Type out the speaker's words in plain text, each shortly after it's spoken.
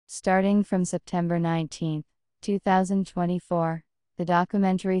Starting from September 19, 2024, the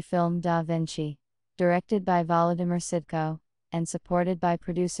documentary film Da Viنчi, directed by Volodymyr Sidko, and supported by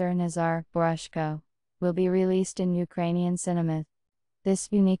producer Nazar Borushko, will be released in Ukrainian cinemas. This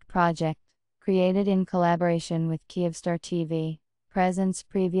unique project, created in collaboration with Kyivstar TV, presents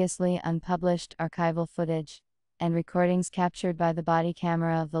previously unpublished archival footage and recordings captured by the body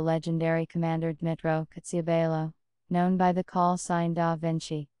camera of the legendary commander Dmytro Kotsiabalo, known by the call sign Da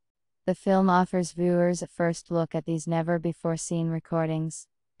Viنчi. The film offers viewers a first look at these never-before-seen recordings,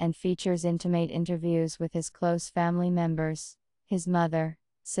 and features intimate interviews with his close family members, his mother,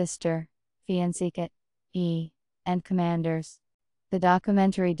 sister, fiancé, and commanders. The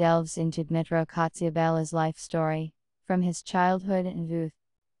documentary delves into Dmytro Kotsiabalo's life story, from his childhood and youth.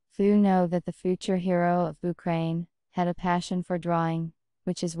 Few know that the future hero of Ukraine had a passion for drawing,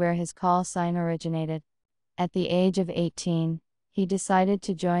 which is where his call sign originated. At the age of 18, he decided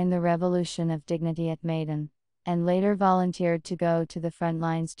to join the Revolution of Dignity at Maidan, and later volunteered to go to the front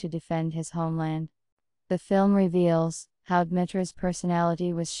lines to defend his homeland. The film reveals how Dmytro's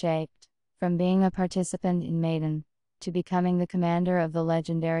personality was shaped, from being a participant in Maidan, to becoming the commander of the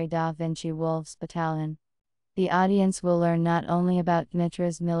legendary Da Viنчi Wolves Battalion. The audience will learn not only about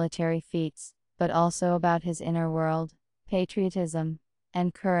Dmytro's military feats, but also about his inner world, patriotism,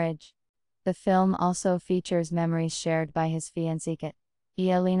 and courage. The film also features memories shared by his fiancée,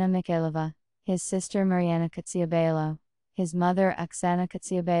 Elena Mikhailova, his sister Mariana Kotsiabalo, his mother Oksana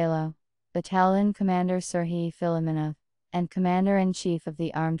Kotsiabalo, battalion commander Serhiy Filimonov, and commander-in-chief of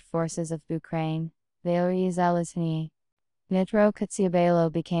the Armed Forces of Ukraine, Valery Zaluzhnyi. Dmytro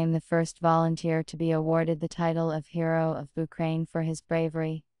Kotsiabalo became the first volunteer to be awarded the title of Hero of Ukraine for his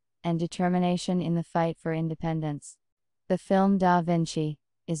bravery and determination in the fight for independence. The film Da Viنчi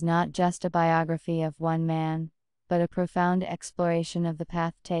is not just a biography of one man, but a profound exploration of the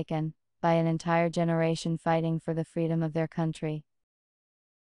path taken by an entire generation fighting for the freedom of their country.